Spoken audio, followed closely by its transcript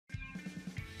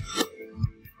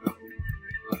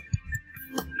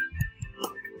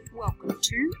Welcome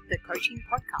to the Coaching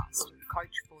Podcast,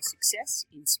 Coach for Success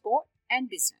in Sport and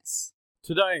Business.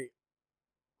 Today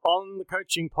on the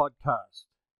Coaching Podcast,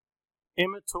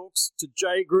 Emma talks to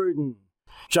Jay Gruden.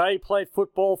 Jay played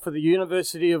football for the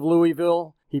University of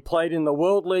Louisville. He played in the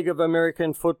World League of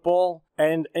American Football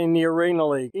and in the Arena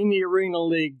League. In the Arena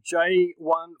League, Jay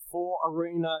won 4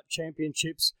 arena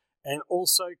championships and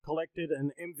also collected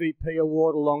an MVP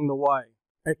award along the way.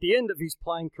 At the end of his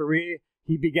playing career,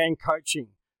 he began coaching,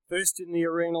 first in the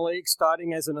Arena League,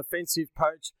 starting as an offensive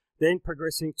coach, then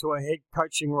progressing to a head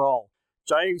coaching role.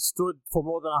 Jay stood for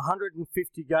more than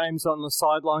 150 games on the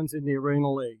sidelines in the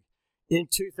Arena League. In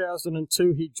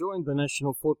 2002, he joined the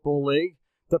National Football League,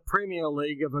 the Premier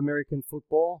League of American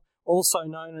Football, also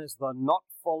known as the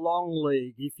Not-for-Long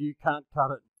League, if you can't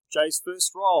cut it. Jay's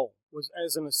first role was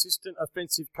as an assistant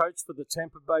offensive coach for the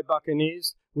Tampa Bay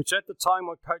Buccaneers, which at the time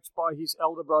were coached by his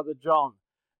elder brother Jon.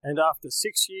 And after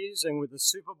 6 years and with a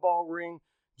Super Bowl ring,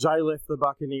 Jay left the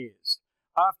Buccaneers.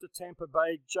 After Tampa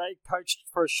Bay, Jay coached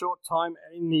for a short time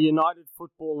in the United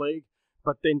Football League,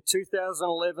 but then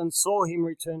 2011 saw him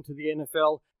return to the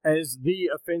NFL as the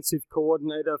offensive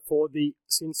coordinator for the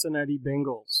Cincinnati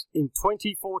Bengals. In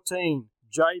 2014,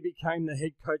 Jay became the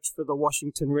head coach for the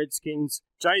Washington Redskins.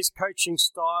 Jay's coaching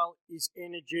style is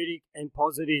energetic and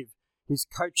positive. His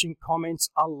coaching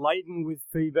comments are laden with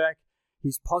feedback.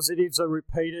 His positives are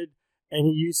repeated, and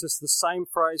he uses the same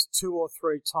phrase 2 or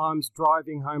 3 times,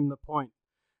 driving home the point.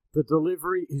 The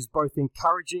delivery is both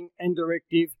encouraging and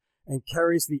directive and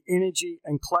carries the energy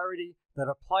and clarity that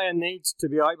a player needs to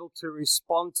be able to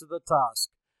respond to the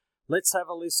task. Let's have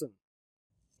a listen.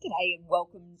 G'day and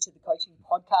welcome to the Coaching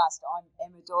Podcast. I'm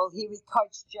Emma Doyle here with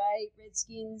Coach Jay,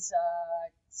 Redskins.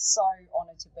 So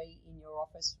honoured to be in your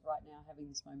office right now having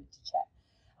this moment to chat.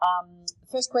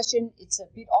 First question, it's a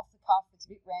bit off the cuff, it's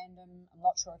a bit random. I'm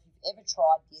not sure if you've ever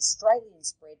tried the Australian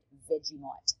spread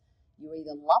Vegemite. You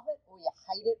either love it or you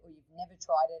hate it or you've never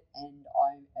tried it, and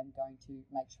I am going to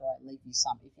make sure I leave you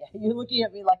some. If you're looking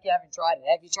at me like you haven't tried it.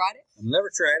 Have you tried it? I've never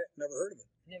tried it, never heard of it.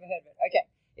 Never heard of it. Okay.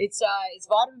 It's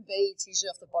vitamin B. It's usually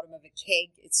off the bottom of a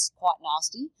keg. It's quite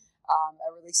nasty,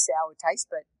 a really sour taste,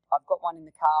 but I've got one in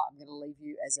the car. I'm going to leave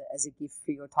you as a gift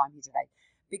for your time here today.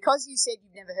 Because you said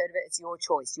you've never heard of it, it's your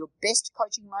choice. Your best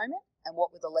coaching moment and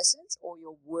what were the lessons, or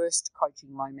your worst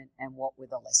coaching moment and what were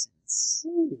the lessons?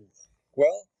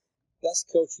 Well, best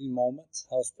coaching moment.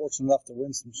 I was fortunate enough to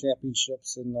win some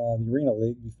championships in the Arena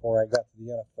League before I got to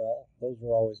the NFL. Those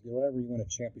were always good. Whenever you win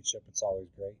a championship, it's always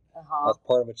great. I was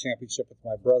part of a championship with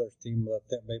my brother's team, the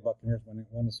Tampa Bay Buccaneers, when they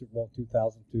won the Super Bowl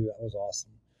 2002. That was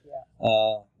awesome. Yeah.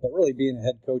 But really being a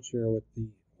head coach here with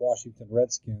the Washington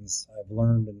Redskins, I've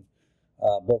learned, and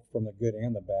both from the good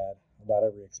and the bad, about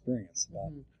every experience.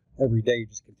 Every day you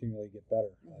just continually get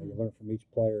better. You learn from each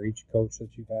player, each coach that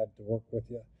you've had to work with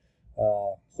you.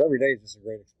 So every day is just a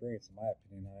great experience, in my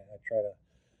opinion. I try to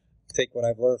take what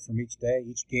I've learned from each day,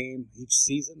 each game, each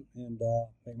season, and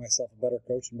make myself a better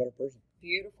coach and better person.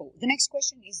 Beautiful. The next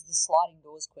question is the sliding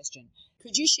doors question.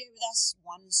 Could you share with us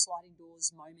one sliding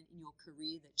doors moment in your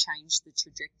career that changed the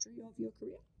trajectory of your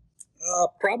career?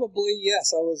 Probably,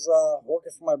 yes. I was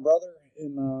working for my brother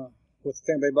with the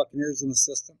Tampa Bay Buccaneers as an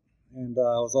assistant, and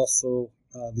I was also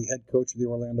the head coach of the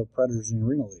Orlando Predators in the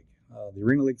Arena League. The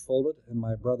Arena League folded, and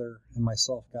my brother and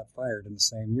myself got fired in the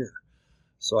same year.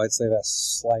 So I'd say that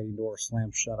sliding door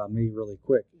slammed shut on me really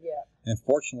quick. Yeah. And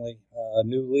fortunately, a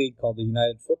new league called the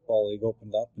United Football League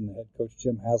opened up, and the head coach,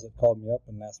 Jim Haslett, called me up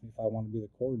and asked me if I wanted to be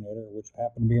the coordinator, which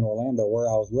happened to be in Orlando, where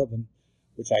I was living,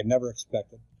 which I never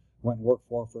expected. Went and worked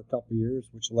for a couple of years,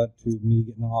 which led to me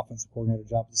getting an offensive coordinator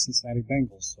job at the Cincinnati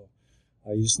Bengals. So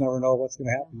you just never know what's going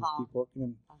to happen. Just keep working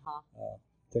and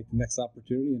take the next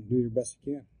opportunity and do your best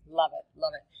you can. Love it,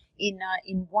 love it.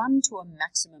 In 1 to a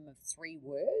maximum of 3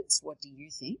 words, what do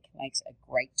you think makes a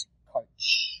great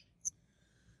coach?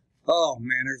 Oh,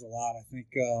 man, there's a lot. I think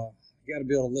you got to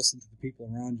be able to listen to the people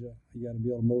around you. You got to be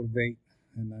able to motivate,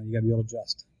 and you got to be able to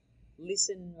adjust.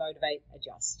 Listen, motivate,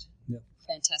 adjust. Yep.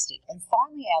 Fantastic. And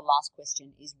finally, our last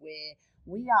question is where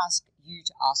we ask you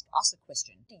to ask us a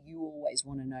question. Do you always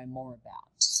want to know more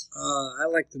about?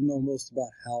 I like to know most about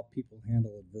how people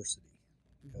handle adversity,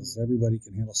 because everybody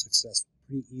can handle success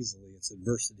pretty easily. It's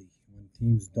adversity. When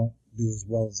teams don't do as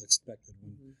well as expected,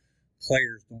 when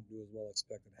players don't do as well as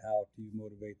expected, how do you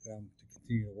motivate them to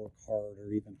continue to work hard,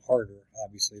 or even harder,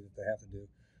 obviously, that they have to do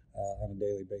on a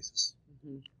daily basis?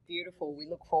 Beautiful. We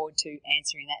look forward to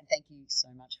answering that, and thank you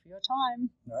so much for your time.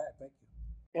 All right, thank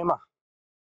you. Emma,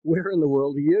 where in the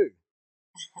world are you?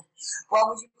 Well,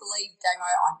 would you believe, Damo,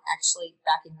 I'm actually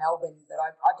back in Melbourne, but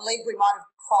I believe we might have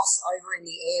crossed over in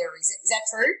the air. Is that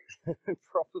true?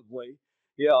 Probably.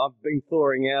 Yeah, I've been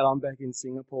thawing out. I'm back in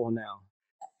Singapore now.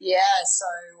 Yeah, so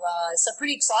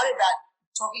pretty excited about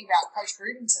talking about Coach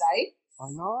Gruden today.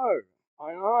 I know.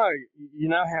 You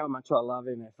know how much I love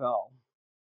NFL.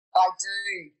 I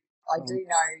do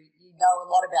know. You know a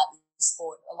lot about the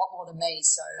sport, a lot more than me.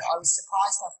 So I was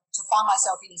surprised to find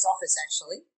myself in his office,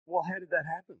 actually. Well, how did that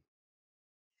happen?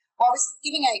 Well, I was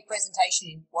giving a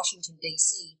presentation in Washington,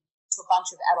 D.C. to a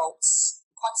bunch of adults,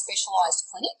 quite specialised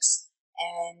clinics,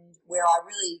 and where I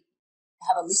really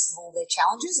have a list of all their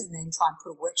challenges and then try and put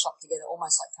a workshop together,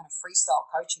 almost like kind of freestyle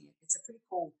coaching. It's a pretty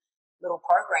cool little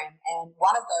program. And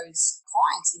one of those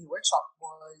clients in the workshop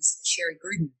was Sherry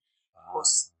Gruden, of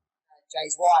course,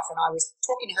 Jay's wife. And I was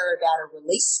talking to her about a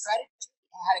release strategy,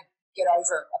 how to get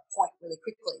over a point really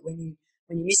quickly when you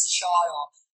miss a shot,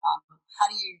 or how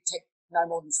do you take no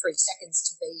more than 3 seconds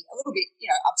to be a little bit,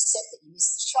 upset that you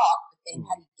missed the shot, but then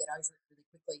how do you get over it really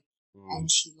quickly?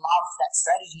 And she loved that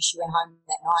strategy. She went home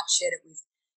that night, shared it with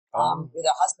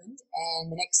her husband,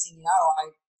 and the next thing you know,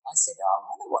 I said, I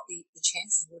wonder what the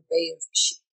chances would be of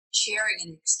sharing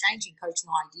and exchanging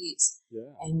coaching ideas,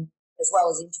 and as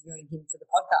well as interviewing him for the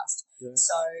podcast. Yeah.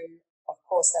 So, of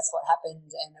course, that's what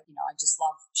happened, and I just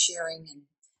love sharing and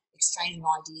exchanging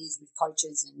ideas with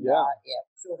coaches, and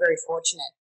feel very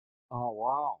fortunate. Oh,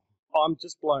 wow. I'm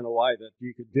just blown away that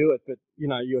you could do it, but,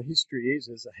 your history is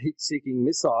as a heat-seeking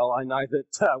missile. I know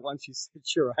that once you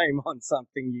set your aim on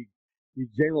something, you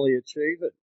generally achieve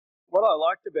it. What I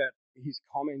liked about his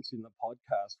comments in the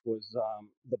podcast was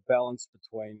the balance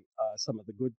between some of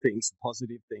the good things, the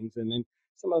positive things, and then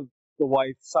some of the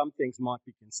way some things might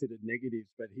be considered negatives,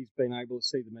 but he's been able to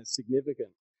see them as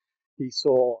significant. He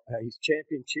saw his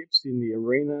championships in the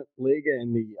Arena League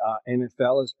and the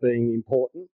NFL as being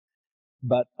important.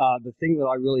 But the thing that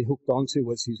I really hooked onto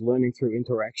was his learning through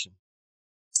interaction.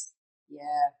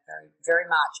 Yeah, very, very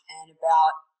much. And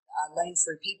about learning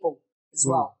through people as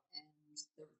well, and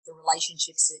the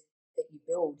relationships that you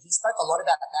build. He spoke a lot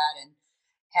about that and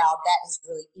how that has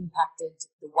really impacted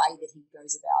the way that he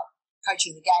goes about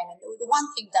coaching the game. And the one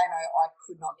thing, Damo, I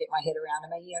could not get my head around,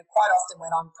 quite often when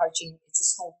I'm coaching, it's a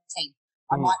small team.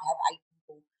 I might have 8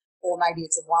 people, or maybe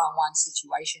it's a one-on-one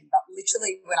situation. But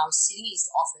literally when I was sitting in his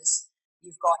office,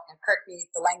 you've got, and correct me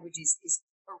if the language is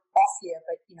off here,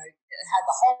 but, it had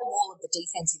the whole wall of the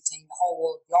defensive team, the whole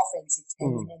wall of the offensive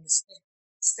team, and then the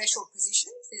special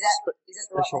positions. Is that the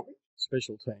right language?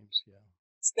 Special teams, yeah.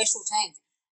 Special teams.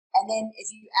 And then if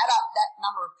you add up that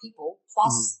number of people,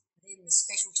 plus then the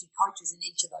specialty coaches in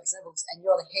each of those levels, and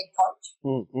you're the head coach,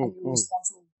 and you're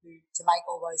responsible to make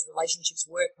all those relationships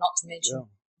work, not to mention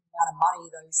the amount of money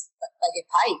that they get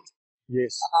paid.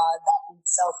 Yes. That in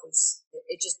itself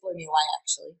it just blew me away,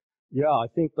 actually. Yeah, I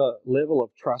think the level of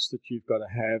trust that you've got to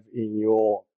have in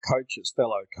your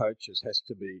fellow coaches, has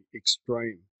to be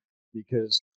extreme,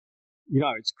 because,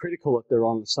 it's critical that they're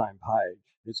on the same page.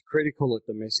 It's critical that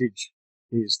the message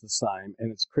is the same,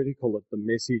 and it's critical that the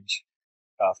message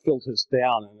filters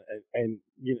down. And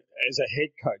as a head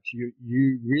coach,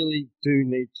 you really do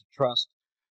need to trust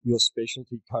your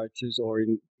specialty coaches, or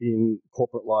in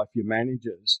corporate life, your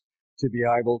managers, to be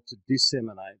able to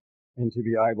disseminate and to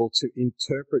be able to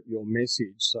interpret your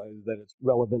message so that it's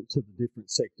relevant to the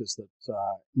different sectors that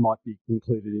might be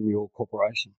included in your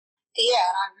corporation. Yeah,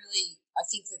 and I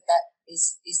think that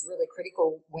is really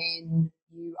critical when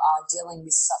you are dealing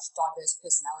with such diverse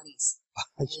personalities.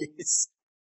 Yes.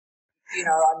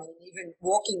 Even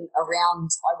walking around,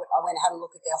 I went and had a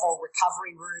look at their whole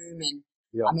recovery room, and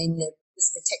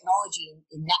the technology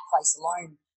in that place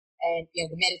alone, and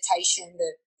the meditation,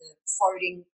 the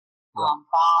floating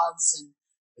baths, and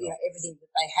everything that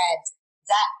they had,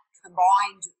 that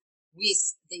combined with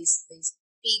these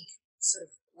big sort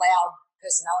of loud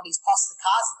personalities, plus the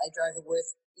cars that they drove are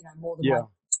worth more than 2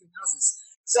 houses.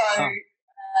 So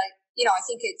I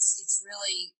think it's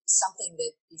really something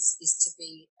that is to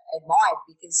be admired,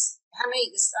 because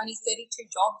there's only 32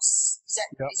 jobs. Is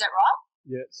that right?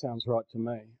 Yeah, it sounds right to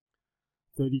me.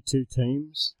 32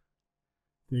 teams.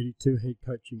 32 head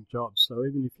coaching jobs. So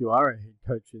even if you are a head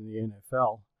coach in the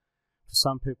NFL, for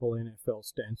some people, NFL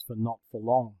stands for not for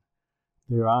long.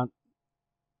 There aren't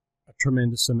a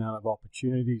tremendous amount of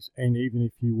opportunities, and even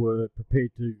if you were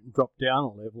prepared to drop down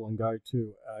a level and go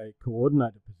to a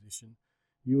coordinator position,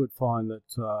 you would find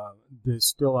that there's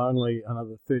still only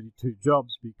another 32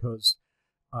 jobs, because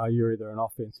you're either an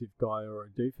offensive guy or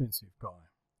a defensive guy.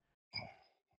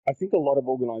 I think a lot of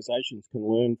organisations can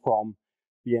learn from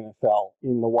the NFL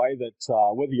in the way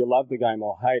that, whether you love the game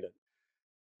or hate it,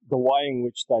 the way in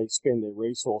which they spend their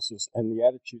resources and the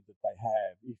attitude that they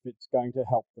have, if it's going to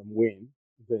help them win,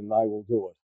 then they will do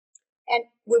it. And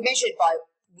we're measured by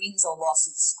wins or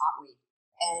losses, aren't we?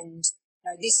 And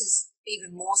this is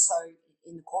even more so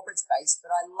in the corporate space,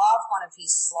 but I love one of his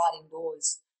sliding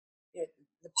doors.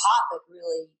 The part that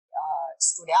really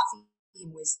stood out for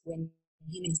him was when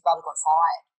him and his brother got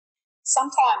fired.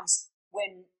 Sometimes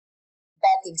when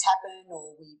bad things happen,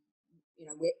 or we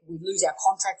lose our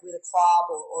contract with a club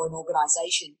or an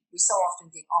organisation, we so often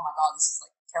think, oh my God, this is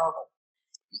like terrible.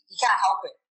 You can't help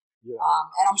it. Yeah.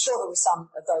 And I'm sure there were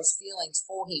some of those feelings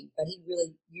for him, but he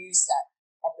really used that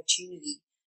opportunity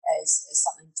as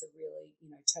something to really,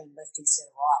 turn left instead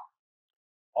of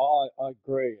right. I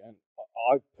agree, and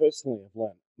I personally have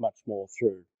learnt much more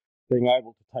through being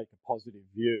able to take a positive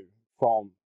view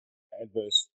from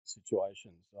adverse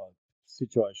situations,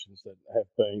 situations that have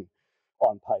been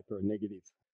on paper negative.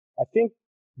 I think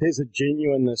there's a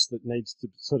genuineness that needs to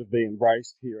sort of be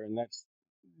embraced here, and that's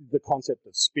the concept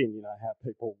of spin, how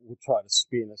people will try to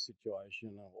spin a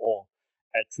situation or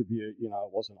attribute, it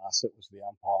wasn't us, it was the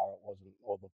umpire, it wasn't,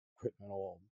 or the equipment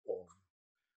or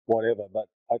whatever. But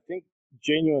I think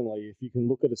genuinely, if you can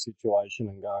look at a situation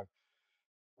and go,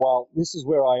 well, this is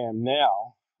where I am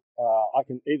now, I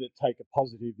can either take a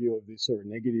positive view of this or a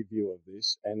negative view of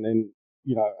this, and then,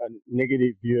 a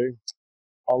negative view,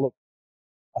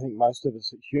 I think most of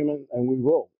us are human, and we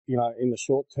will, in the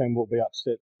short term, we'll be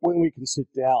upset. When we can sit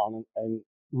down and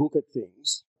look at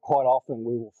things, quite often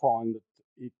we will find that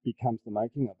it becomes the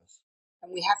making of us.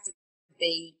 And we have to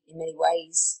be, in many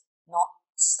ways, not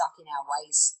stuck in our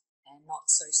ways and not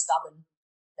so stubborn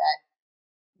that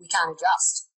we can't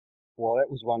adjust. Well, that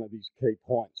was one of his key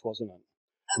points, wasn't it?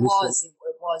 It was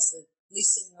the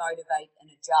listen, motivate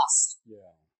and adjust.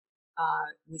 Yeah.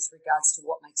 With regards to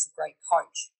what makes a great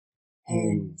coach.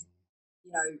 And,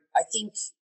 I think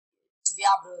to be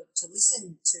able to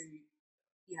listen to,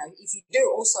 if you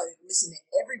do also listen to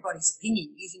everybody's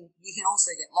opinion, you can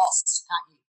also get lost,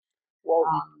 can't you? Well,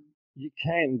 you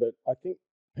can, but I think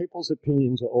people's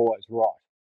opinions are always right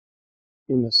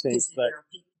in the sense that...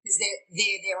 Because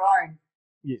they're their own.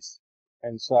 Yes.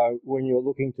 And so when you're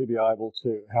looking to be able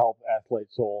to help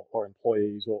athletes or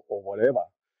employees or whatever,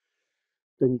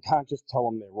 then you can't just tell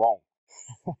them they're wrong.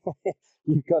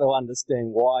 You've got to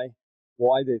understand why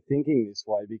they're thinking this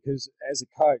way, because as a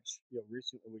coach,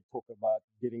 recently we talk about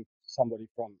getting somebody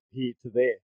from here to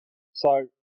there. So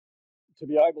to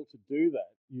be able to do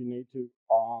that, you need to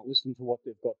listen to what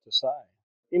they've got to say.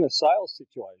 In a sales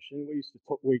situation,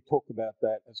 we talk about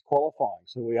that as qualifying.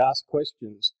 So we ask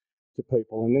questions to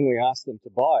people, and then we ask them to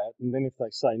buy it, and then if they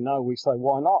say no, we say,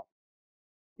 why not?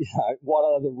 What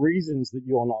are the reasons that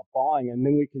you're not buying? And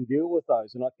then we can deal with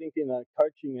those. And I think in a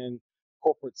coaching and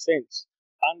corporate sense,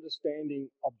 understanding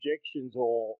objections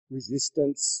or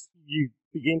resistance, you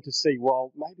begin to see,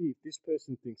 well, maybe if this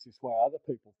person thinks this way, other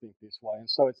people think this way. And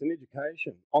so it's an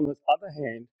education. On the other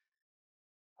hand,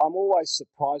 I'm always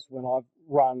surprised when I've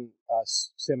run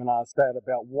seminars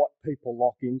about what people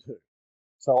lock into.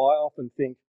 So I often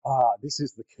think, this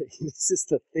is the key. This is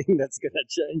the thing that's going to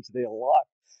change their life.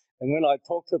 And when I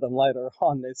talk to them later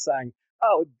on, they're saying,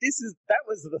 oh, that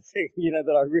was the thing,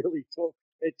 that I really took.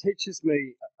 It teaches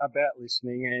me about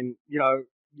listening and,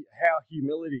 how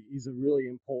humility is a really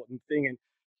important thing. And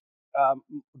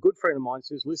a good friend of mine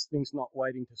says listening's not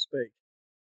waiting to speak.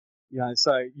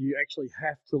 So you actually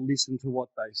have to listen to what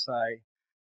they say,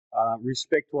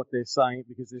 respect what they're saying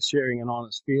because they're sharing an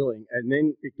honest feeling. And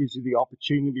then it gives you the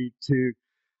opportunity to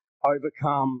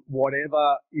overcome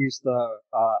whatever is the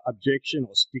objection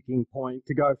or sticking point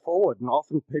to go forward. And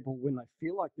often people, when they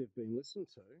feel like they've been listened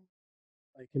to,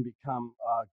 they can become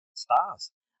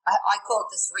stars. I call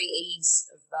it the 3 E's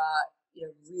of,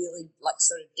 really like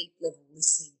sort of deep level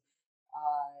listening.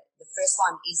 The first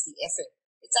one is the effort.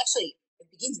 It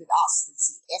begins with us.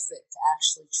 It's the effort to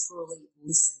actually truly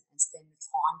listen and spend the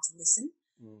time to listen.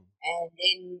 And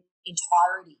then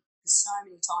entirety, because so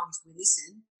many times we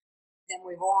listen, then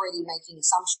we're already making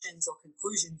assumptions or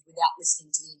conclusions without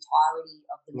listening to the entirety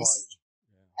of the message.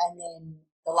 Right. Yeah. And then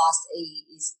the last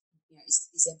E is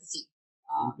empathy,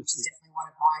 which is definitely one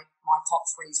of my top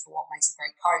 3s for what makes a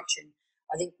great coach. And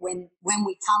I think when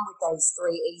we come with those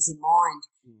 3 E's in mind,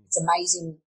 it's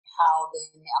amazing how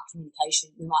then our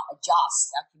communication, we might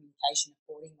adjust our communication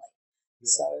accordingly.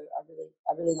 Yeah. So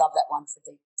I really love that one for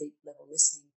deep level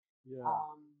listening. Yeah.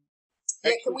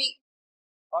 Actually,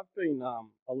 I've been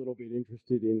a little bit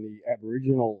interested in the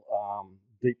Aboriginal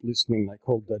deep listening they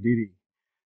call dadidi,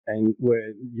 and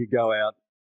where you go out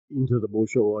into the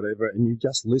bush or whatever and you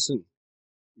just listen.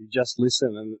 You just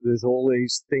listen, and there's all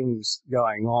these things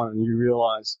going on, and you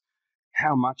realise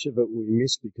how much of it we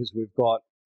miss because we've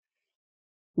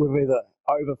either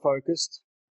over-focused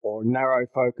narrow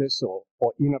focus or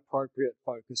inappropriate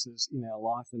focuses in our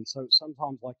life. And so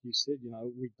sometimes, like you said,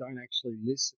 we don't actually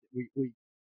listen. We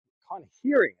kind of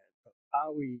hearing it, but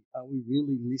are we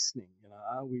really listening?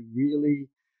 Are we really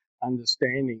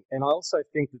understanding? And I also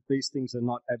think that these things are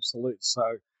not absolute.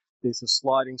 So there's a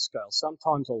sliding scale.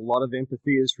 Sometimes a lot of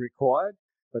empathy is required,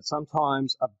 but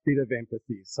sometimes a bit of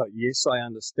empathy. So yes, I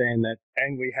understand that,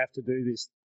 and we have to do this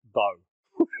though.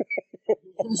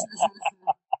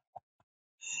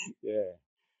 Yeah.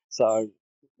 So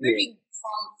moving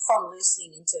from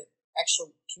listening into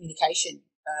actual communication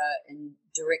and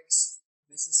direct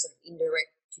versus sort of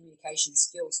indirect communication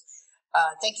skills.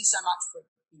 Thank you so much for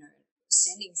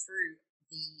sending through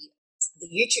the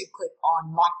YouTube clip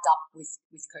on Mic'd Up with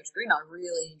Coach Gruden. I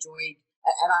really enjoyed,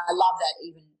 and I love that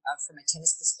even from a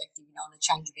tennis perspective. On the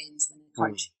change of ends when the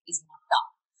coach is mic'd up,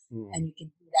 and you can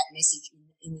hear that message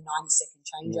in the 90-second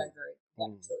changeover. It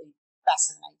absolutely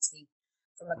fascinates me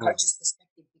from a coach's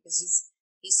perspective, because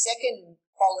his second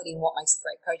quality and what makes a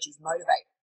great coach is motivate.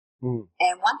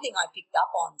 And one thing I picked up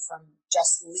on from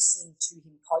just listening to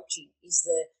him coaching is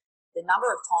the number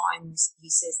of times he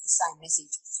says the same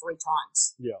message 3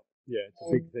 times. Yeah, it's a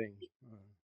big thing.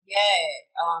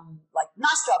 Like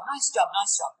nice job. Like,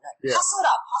 hustle it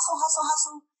up,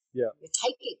 hustle. Yeah,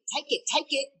 take it.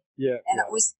 Yeah, and it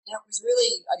was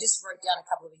really. I just wrote down a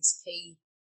couple of his key,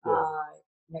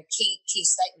 key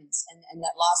statements, and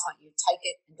that last one, you take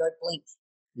it and don't blink.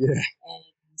 Yeah, and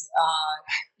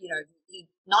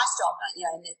nice job,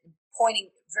 and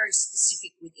pointing very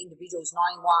specific with individuals,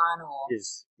 91 or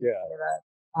whatever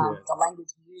the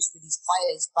language he used with his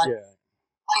players. But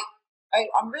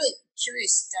I'm really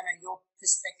curious to know your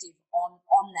perspective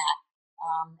on that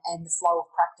and the flow of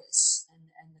practice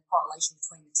and the correlation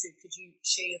between the two. Could you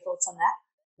share your thoughts on that?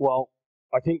 Well,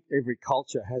 I think every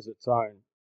culture has its own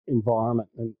environment,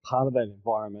 and part of that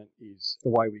environment is the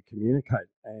way we communicate.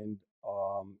 And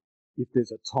if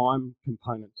there's a time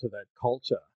component to that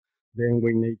culture, then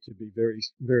we need to be very,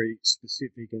 very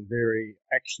specific and very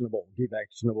actionable, give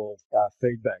actionable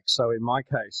feedback. So in my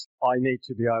case, I need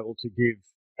to be able to give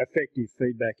effective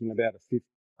feedback in about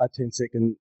a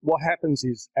 10-second. What happens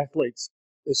is athletes,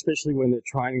 especially when they're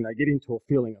training, they get into a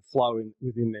feeling of flow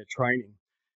within their training.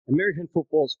 American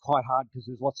football is quite hard because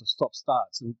there's lots of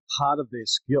stop-starts, and part of their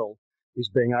skill is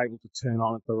being able to turn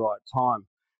on at the right time.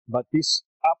 But this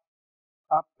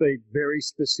upbeat, very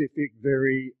specific,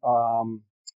 very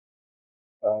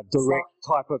direct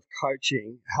type of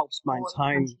coaching helps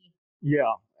maintain.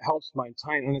 Yeah, helps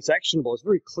maintain, and it's actionable. It's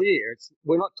very clear.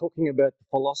 We're not talking about the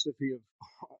philosophy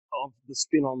of the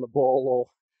spin on the ball or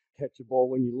catch a ball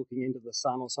when you're looking into the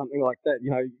sun or something like that.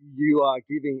 You are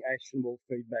giving actionable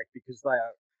feedback because they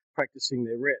are practicing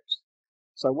their reps.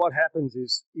 So what happens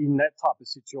is, in that type of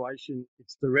situation,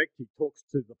 it's direct. He talks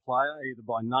to the player either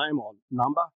by name or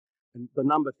number. And the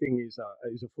number thing is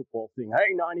a football thing.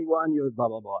 Hey, 91, you're blah,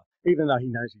 blah, blah. Even though he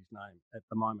knows his name at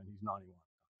the moment, he's 91.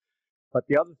 But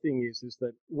the other thing is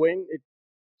that when it's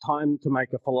time to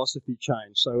make a philosophy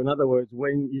change, so in other words,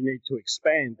 when you need to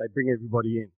expand, they bring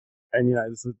everybody in. And,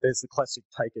 there's the classic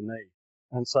take a knee.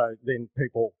 And so then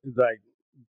people, they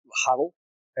huddle,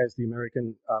 as the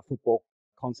American football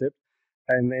concept,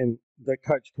 and then the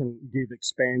coach can give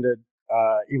expanded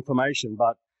information.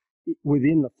 But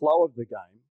within the flow of the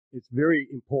game, it's very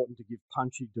important to give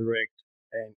punchy, direct,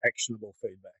 and actionable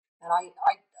feedback. And I'm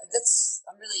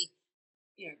really,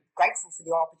 grateful for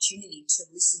the opportunity to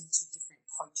listen to different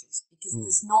coaches, because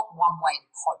there's not one way to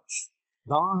coach.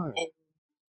 No. And,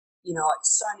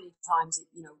 so many times,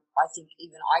 I think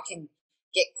even I can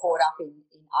get caught up in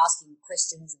asking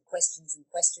questions,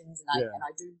 and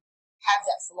I do have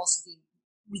that philosophy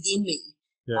within me,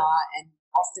 and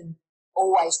often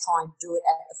always try and do it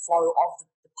at the flow of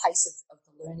the pace of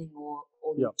the learning or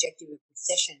the objective of the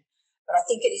session. But I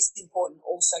think it is important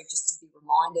also just to be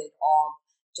reminded of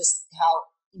just how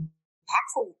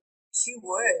impactful few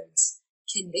words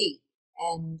can be.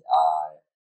 And,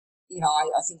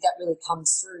 I think that really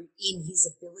comes through in his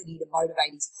ability to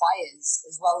motivate his players,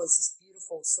 as well as this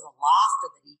beautiful sort of laughter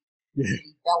that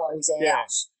he bellows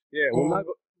out. Yeah, well,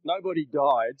 nobody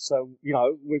died, so,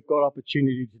 we've got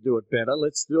opportunity to do it better.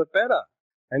 Let's do it better.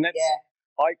 And that's,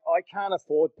 I can't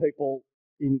afford people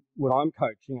when I'm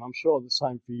coaching, I'm sure the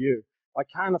same for you, I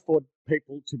can't afford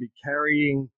people to be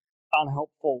carrying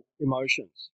unhelpful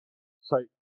emotions. So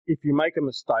if you make a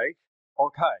mistake,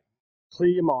 okay, clear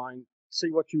your mind, see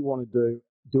what you want to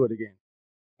do it again.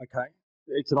 Okay?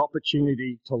 It's an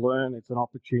opportunity to learn. It's an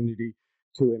opportunity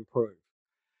to improve.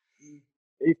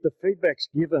 if the feedback's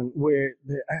given where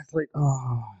the athlete,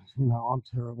 I'm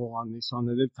terrible, I'm this, I'm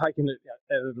that, they've taken it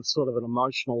at a sort of an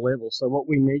emotional level. So what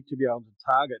we need to be able to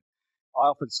target, I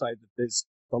often say that there's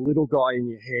the little guy in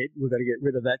your head, we've got to get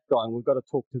rid of that guy and we've got to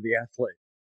talk to the athlete.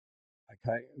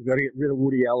 Okay, we've got to get rid of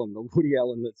Woody Allen, the Woody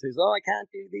Allen that says, I can't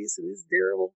do this and this is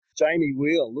terrible. Jamie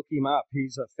Wheal, look him up.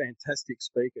 He's a fantastic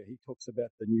speaker. He talks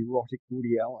about the neurotic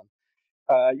Woody Allen.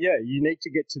 You need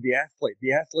to get to the athlete.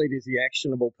 The athlete is the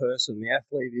actionable person. The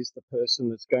athlete is the person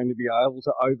that's going to be able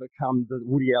to overcome the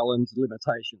Woody Allen's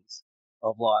limitations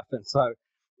of life. And so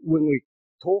when we're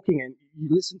talking and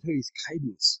you listen to his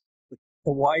cadence,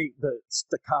 the way, the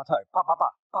staccato, ba ba ba,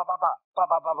 ba ba ba, ba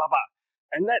ba ba ba ba.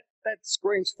 And that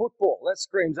screams football, that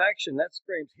screams action, that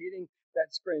screams hitting,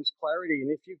 that screams clarity.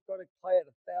 And if you've got to play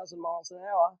at 1,000 miles an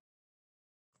hour.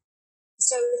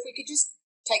 So if we could just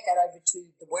take that over to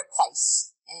the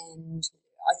workplace, and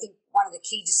I think one of the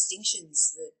key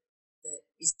distinctions that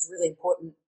is really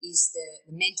important is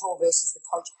the mentor versus the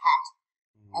coach hat,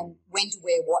 and when to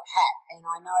wear what hat. And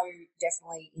I know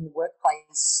definitely in the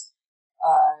workplace,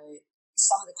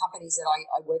 some of the companies that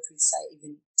I worked with,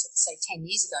 say 10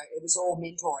 years ago, it was all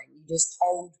mentoring. You just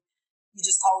told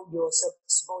your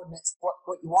subordinates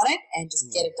what you wanted and just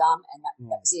get it done, and that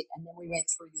was it. And then we went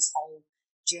through this whole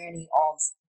journey of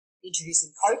introducing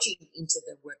coaching into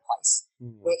the workplace,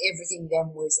 where everything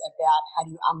then was about how do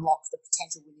you unlock the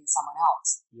potential within someone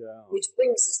else. Yeah. Which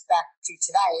brings us back to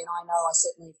today, and I know I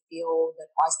certainly feel that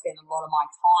I spend a lot of my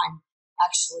time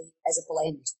actually as a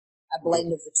blend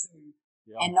of the two,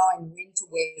 and knowing when to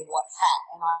wear what hat.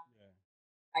 And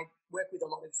I work with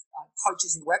a lot of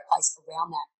coaches in the workplace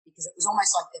around that, because it was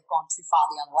almost like they've gone too far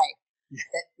the other way. Yeah.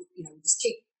 That, just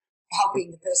keep helping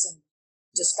the person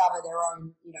discover their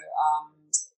own,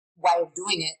 way of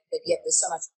doing it, but yet there's so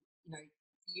much,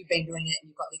 you've been doing it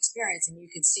and you've got the experience and you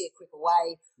can see a quicker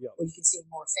way, or you can see a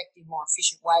more effective, more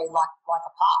efficient way, like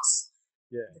a pass.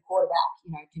 Yeah. The quarterback,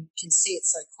 can see it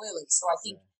so clearly. So I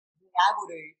think being able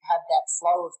to have that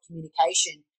flow of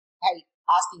communication, hey,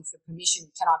 asking for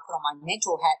permission, can I put on my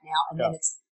mentor hat now? And then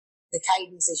it's the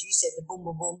cadence, as you said, the boom,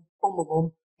 boom, boom, boom, boom, boom,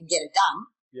 and get it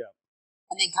done. Yeah.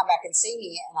 And then come back and see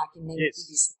me, and I can then give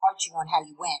you some coaching on how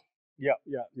you went. Yeah.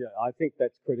 I think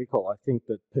that's critical. I think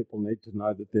that people need to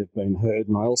know that they've been heard,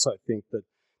 and I also think that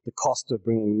the cost of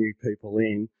bringing new people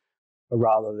in,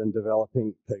 rather than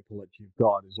developing people that you've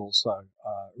got, is also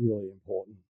really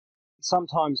important.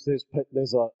 Sometimes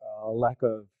there's a lack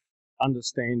of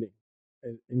understanding,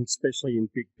 especially in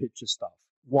big picture stuff.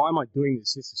 Why am I doing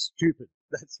this? This is stupid.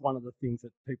 That's one of the things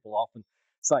that people often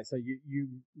say. So you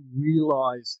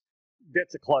realise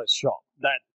that's a closed shop.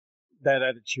 That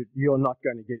attitude, you're not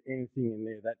going to get anything in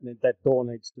there. That door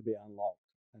needs to be unlocked.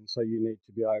 And so you need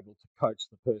to be able to coach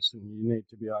the person. You need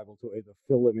to be able to either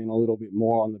fill them in a little bit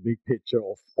more on the big picture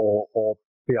or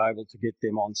be able to get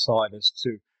them on side as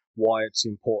to why it's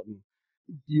important.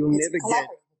 You'll never get...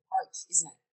 approach, isn't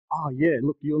it? Oh, yeah.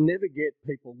 Look, you'll never get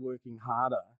people working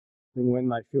harder than when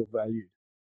they feel valued.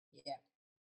 Yeah.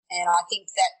 And I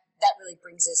think that really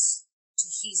brings us to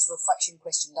his reflection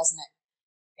question, doesn't it?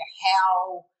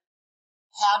 How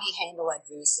do you handle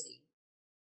adversity?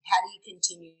 How do you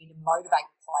continue to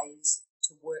motivate players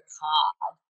to work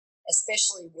hard,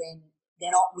 especially when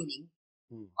they're not winning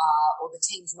or the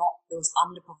team's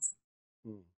underperforming?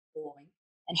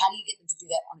 And how do you get them to do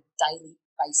that on a daily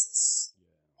basis?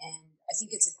 Yeah. And I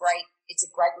think it's a great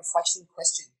reflection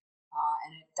question,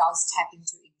 and it does tap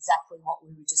into exactly what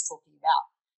we were just talking about,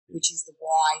 which is the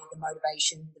why, the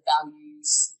motivation, the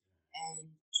values,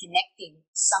 and connecting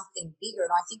something bigger.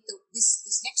 And I think that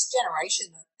this next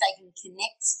generation, they can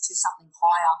connect to something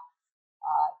higher,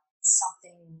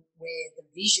 something where the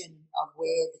vision of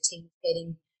where the team's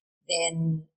heading,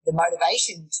 then the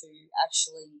motivation to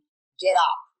actually get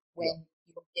up when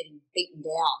you're getting beaten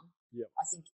down, I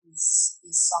think is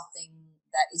something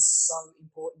that is so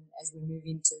important as we move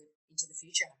into the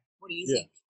future. What do you think?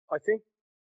 I think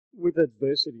with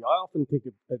adversity, I often think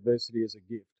of adversity as a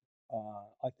gift.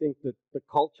 I think that the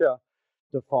culture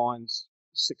defines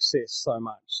success so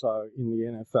much. So in the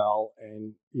NFL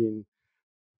and in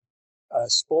a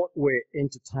sport where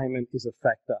entertainment is a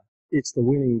factor, it's the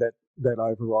winning that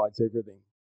overrides everything.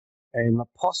 And the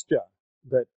posture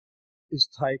that is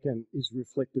taken is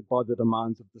reflected by the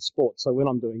demands of the sport. So when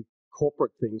I'm doing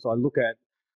corporate things, I look at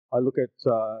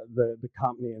the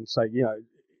company and say,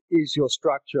 is your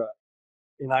structure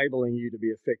enabling you to be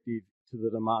effective to the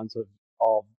demands of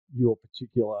your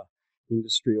particular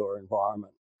industry or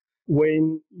environment?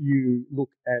 When you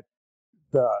look at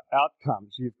the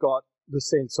outcomes, you've got the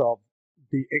sense of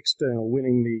the external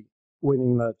winning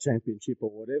the championship or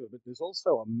whatever, but there's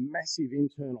also a massive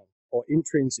internal or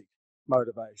intrinsic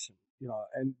motivation,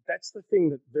 and that's the thing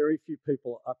that very few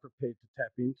people are prepared to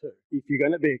tap into. If you're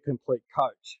going to be a complete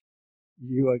coach,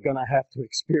 you are going to have to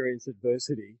experience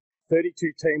adversity.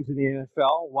 32 teams in the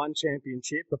NFL, one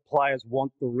championship, the players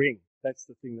want the ring. That's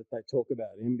the thing that they talk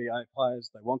about. NBA players,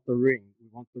 they want the ring. We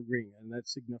want the ring. And that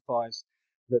signifies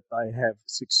that they have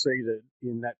succeeded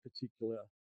in that particular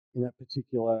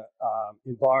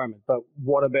environment. But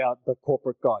what about the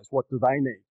corporate guys? What do they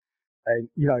need? And,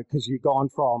 because you've gone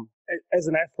from, as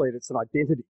an athlete, it's an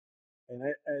identity.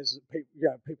 And as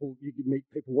people, you meet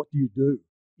people, what do you do?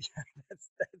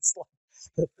 That's like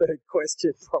the third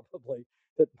question probably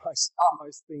that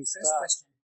most things first start. Question.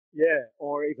 Yeah,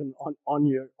 or even on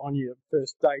your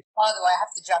first date. By the way, I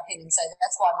have to jump in and say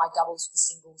that's why my doubles for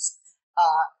singles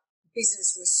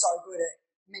business was so good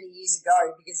many years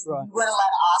ago, because you weren't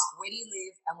allowed to ask where do you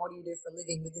live and what do you do for a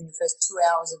living within the first 2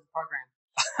 hours of the program.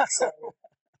 So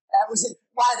that was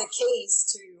one of the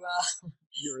keys to.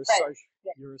 You're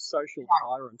a social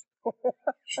tyrant.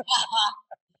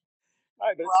 No,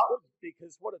 but it's good,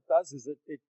 because what it does is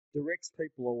it directs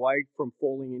people away from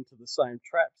falling into the same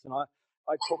traps. And I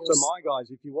talk to my guys,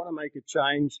 if you want to make a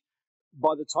change,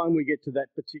 by the time we get to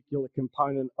that particular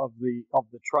component of the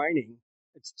training,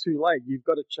 it's too late. You've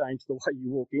got to change the way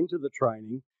you walk into the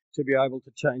training to be able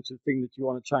to change the thing that you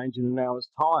want to change in an hour's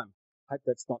time. I hope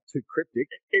that's not too cryptic.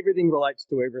 Everything relates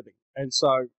to everything. And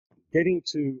so getting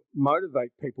to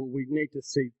motivate people, we need to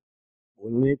see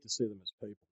them as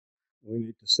people. We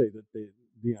need to see that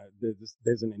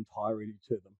there's an entirety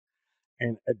to them.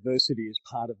 And adversity is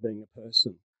part of being a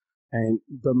person. And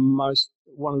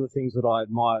one of the things that I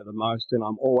admire the most, and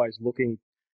I'm always looking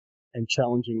and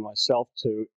challenging myself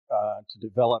to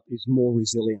develop, is more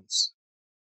resilience.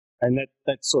 And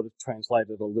that's sort of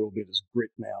translated a little bit as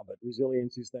grit now, but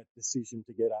resilience is that decision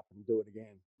to get up and do it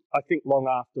again. I think long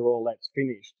after all that's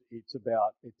finished, it's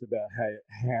about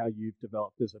how you've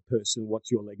developed as a person.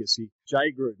 What's your legacy?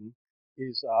 Jay Gruden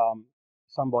is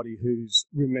somebody who's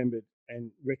remembered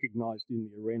and recognised in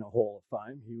the Arena Hall of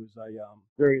Fame. He was a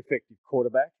very effective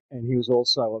quarterback, and he was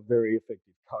also a very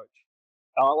effective coach.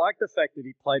 I like the fact that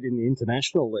he played in the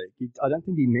International League. I don't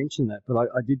think he mentioned that, but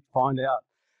I did find out.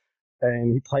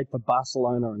 And he played for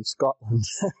Barcelona and Scotland.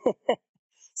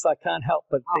 So I can't help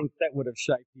but think that would have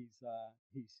shaped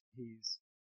his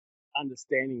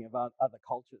understanding of other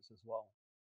cultures as well.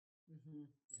 Mm-hmm.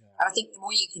 Yeah. I think the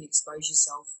more you can expose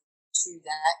yourself to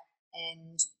that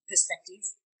and perspective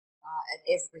at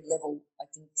every level, I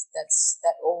think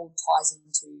that all ties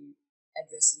into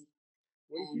adversity.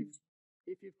 Well,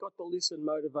 if you've got to listen,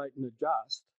 motivate, and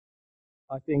adjust,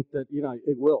 I think that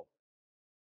it will.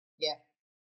 Yeah.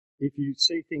 If you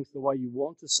see things the way you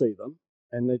want to see them,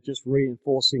 and they're just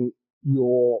reinforcing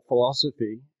your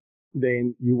philosophy,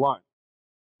 then you won't.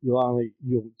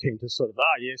 You'll tend to sort of,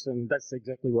 yes, and that's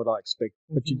exactly what I expect.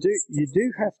 But you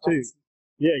do have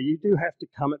to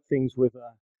come at things with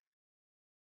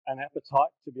an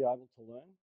appetite to be able to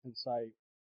learn and say,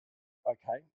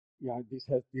 okay,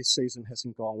 this season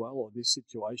hasn't gone well, or this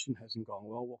situation hasn't gone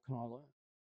well. What can I learn?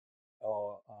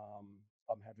 Or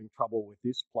I'm having trouble with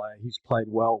this player. He's played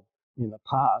well in the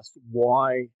past.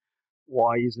 Why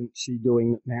isn't she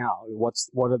doing it now? What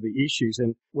are the issues?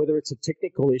 And whether it's a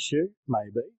technical issue,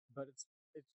 maybe, but it's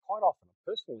quite often a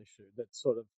personal issue that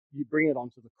sort of you bring it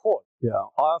onto the court. Yeah,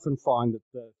 I often find that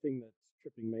the thing that's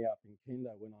tripping me up in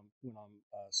kendo when I'm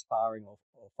sparring or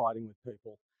fighting with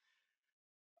people,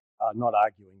 not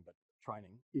arguing but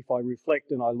training. If I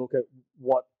reflect and I look at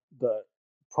what the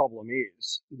problem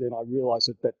is, then I realise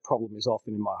that problem is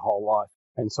often in my whole life.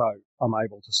 And so I'm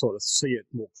able to sort of see it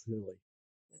more clearly.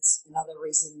 That's another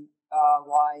reason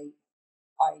why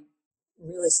I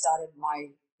really started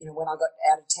when I got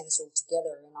out of tennis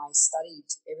altogether and I studied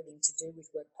everything to do with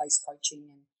workplace coaching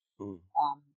and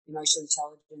emotional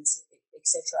intelligence,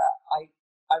 etc.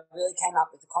 I really came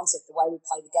up with the concept, the way we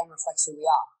play the game reflects who we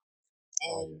are.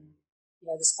 And,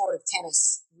 the sport of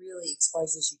tennis really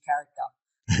exposes your character.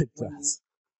 It does.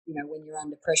 When you're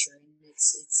under pressure, and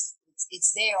it's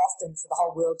there often for the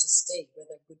whole world to see,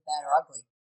 whether good, bad, or ugly.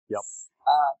 Yep.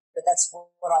 But that's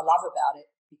what I love about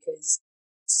it, because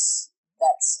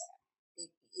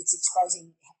it's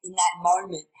exposing in that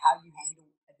moment how you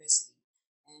handle adversity,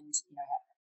 and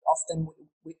often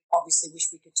we obviously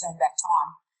wish we could turn back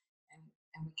time,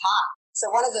 and we can't. So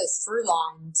one of the through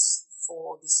lines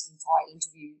for this entire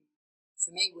interview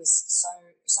for me was so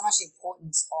much the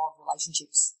importance of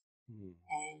relationships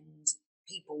and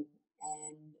people.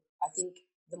 And I think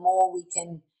the more we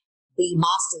can be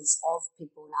masters of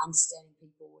people and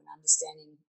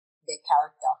understanding their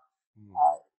character,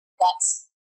 that's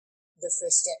the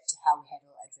first step to how we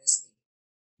handle adversity.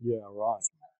 Yeah, right.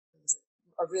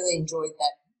 I really enjoyed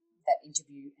that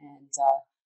interview, and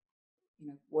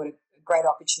what a great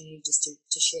opportunity just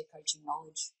to share coaching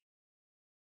knowledge.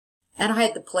 And I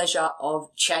had the pleasure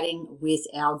of chatting with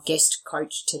our guest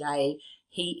coach today.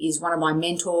 He is one of my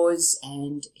mentors,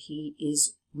 and he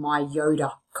is my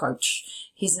Yoda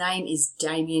coach. His name is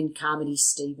Damien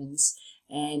Carmody-Stevens,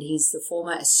 and he's the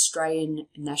former Australian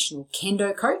national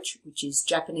kendo coach, which is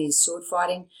Japanese sword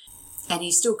fighting, and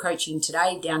he's still coaching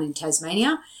today down in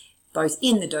Tasmania, both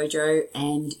in the dojo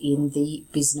and in the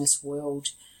business world.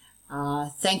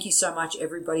 Thank you so much,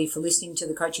 everybody, for listening to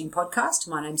the Coaching Podcast.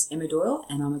 My name's Emma Doyle,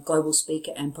 and I'm a global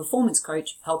speaker and performance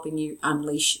coach helping you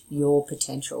unleash your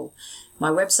potential. My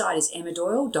website is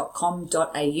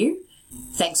emmadoyle.com.au.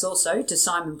 Thanks also to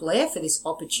Simon Blair for this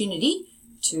opportunity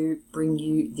to bring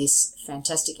you this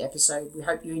fantastic episode. We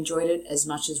hope you enjoyed it as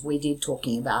much as we did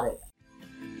talking about it.